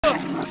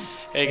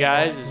Hey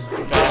guys, it's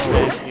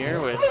BatMatt here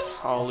with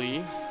Holly.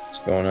 What's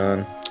going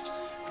on?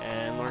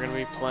 And we're gonna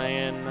be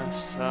playing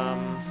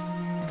some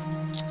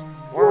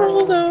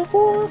World of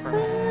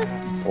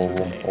Warcraft.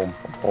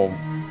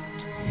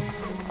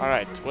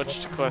 Alright,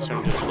 which quest are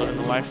we just living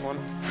the life one?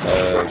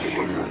 Sure.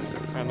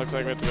 And looks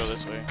like we have to go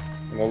this way.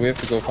 Well, we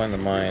have to go find the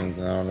mine,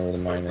 and I don't know where the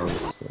mine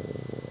is. So...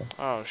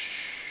 Oh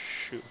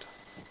shoot.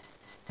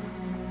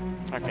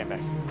 I came back.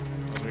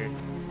 That was weird.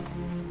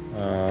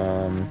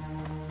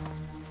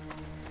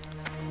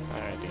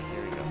 Alright, dude,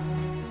 here we go.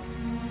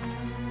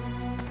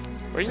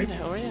 Where the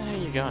hell are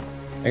you going?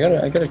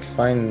 I gotta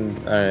find.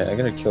 Alright, I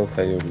gotta kill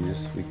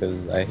coyotes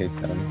because I hate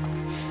them.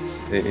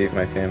 They ate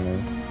my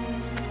family.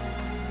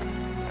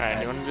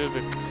 Alright, you wanna do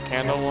the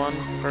candle one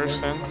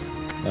first then?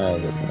 No,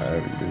 it doesn't matter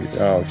what you do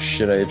either. Oh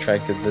shit, I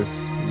attracted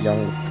this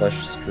young flesh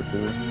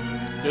stripper.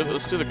 Dude,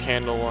 let's do the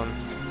candle one.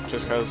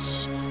 Just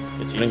cause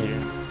it's easier.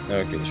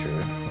 Okay, sure.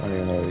 I don't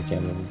even know where the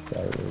candle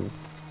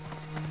is.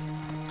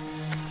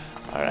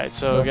 Alright,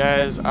 so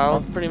guys,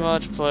 I'll pretty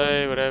much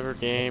play whatever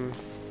game,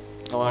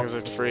 as long as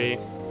it's free,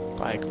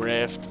 like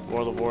Rift,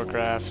 World of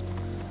Warcraft,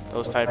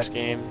 those types of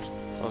games,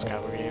 those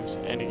kind of games,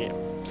 any game.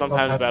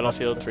 Sometimes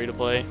Battlefield free to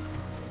play.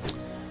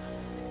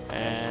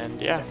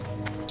 And yeah,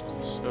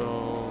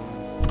 so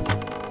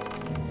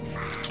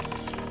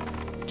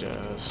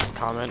just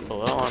comment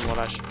below on what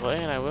I should play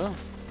and I will.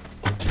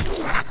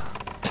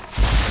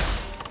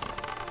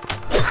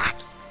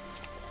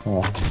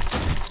 Oh.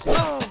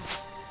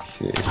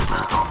 Okay.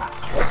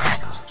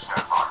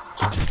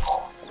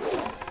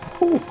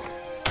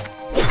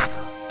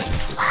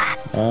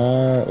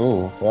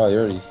 Oh, wow,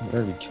 you're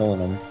already killing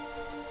him.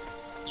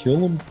 Kill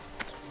him.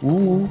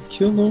 Ooh,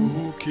 kill him.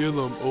 Ooh,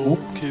 kill him. Oh, Ooh,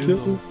 kill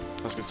him.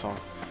 That's a good song.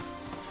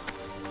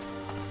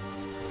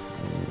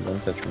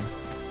 Don't touch me.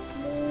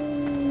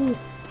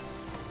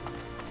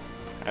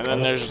 And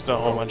then there's a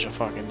whole bunch of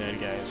fucking dead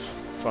guys.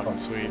 Fucking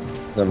sweet.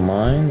 The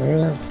mine? Where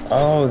the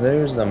oh,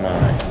 there's the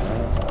mine.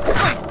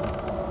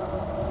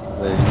 Is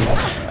that you?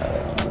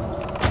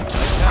 I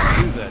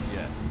can't do that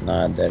yet.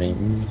 Nah, that ain't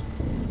me.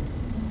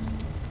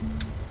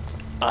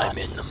 I'm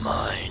in the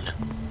mine.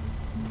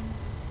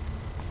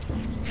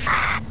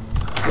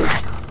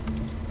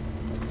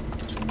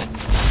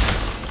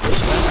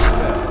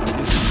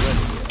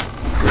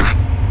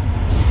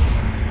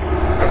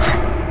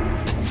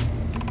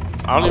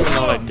 I don't even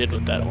know what I did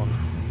with that one.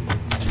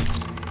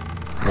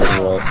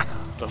 What?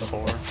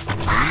 Before.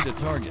 I need a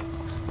target.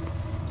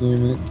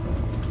 Damn it.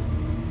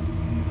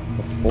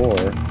 Before?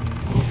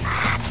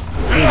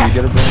 Dude, you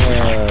gotta bring,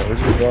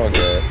 where's your dog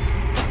at?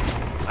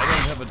 I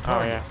don't have a target.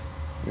 Oh yeah.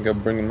 You gotta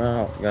bring him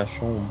out. You gotta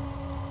show him.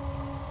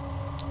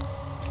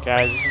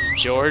 Guys, this is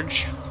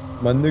George.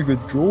 My nigga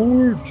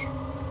George!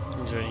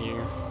 He's right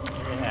here.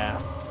 Yeah.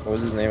 What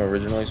was his name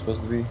originally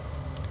supposed to be?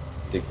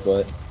 Dick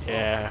Butt.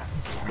 Yeah.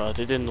 But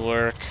it didn't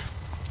work.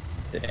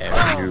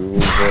 Damn you,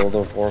 World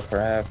of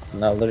Warcraft,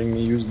 not letting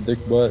me use Dick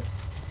Butt.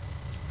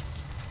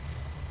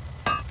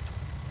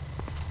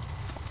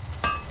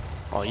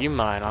 While you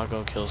mine, I'll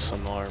go kill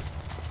some more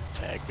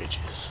fag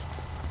bitches.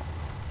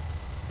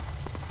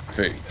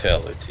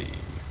 Fatality.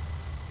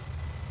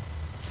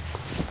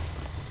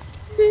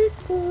 Dick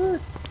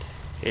Butt.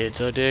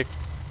 It's a dick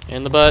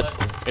in the butt.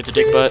 It's a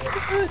dick butt.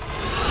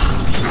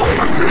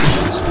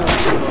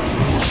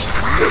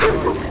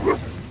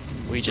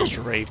 We just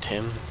raped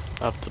him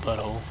up the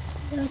butthole.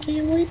 I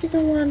can't wait to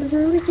go on the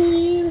road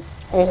again.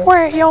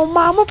 Where your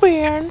mama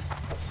been?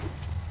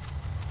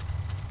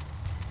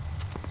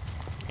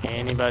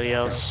 Anybody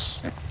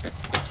else?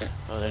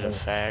 Oh, there's a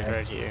fag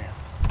right here.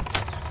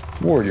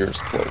 Warrior's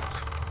cloak.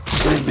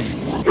 Hey,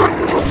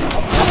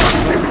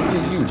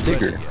 you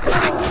digger.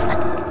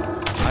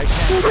 I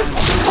can't.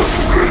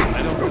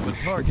 I don't have a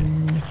target.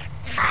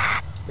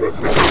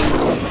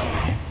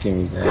 Give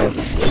me that.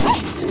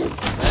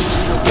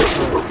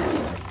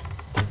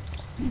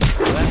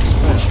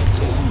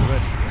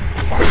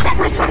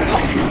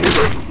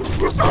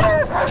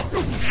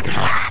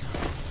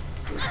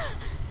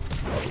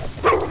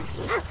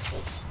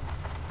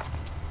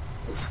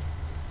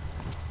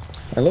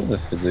 I love the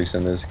physics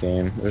in this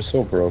game. They're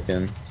so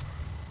broken.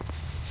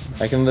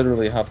 I can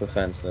literally hop a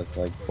fence that's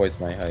like twice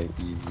my height,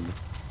 easy.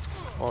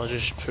 Well, it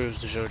just proves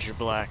to show that you're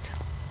black.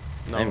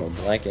 No, I'm a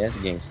black ass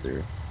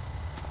gangster.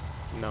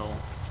 no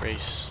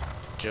race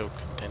joke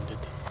intended.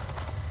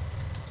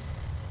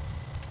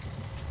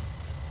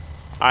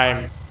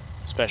 I'm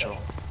special.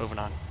 Moving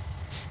on.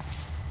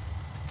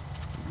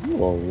 You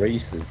are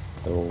racist,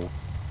 though.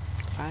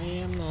 I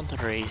am not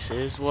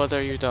racist. What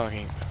are you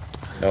talking about?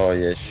 Oh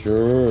yeah,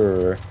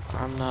 sure.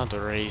 I'm not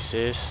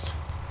racist.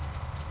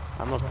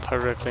 I'm a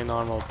perfectly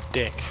normal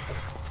dick.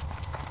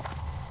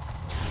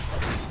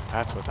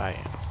 That's what I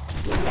am.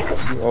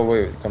 Oh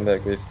wait, come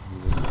back with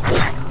this.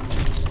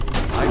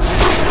 I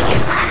can't.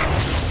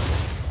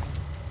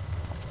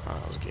 Oh,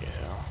 that was gay as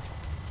hell.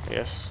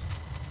 Yes.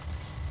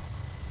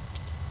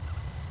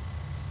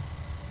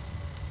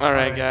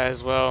 Alright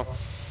guys, well,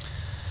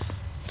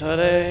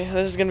 today,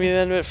 this is going to be the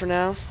end of it for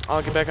now.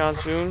 I'll get back on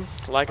soon.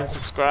 Like and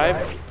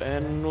subscribe,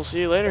 and we'll see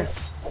you later.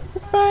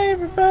 Goodbye,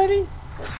 everybody.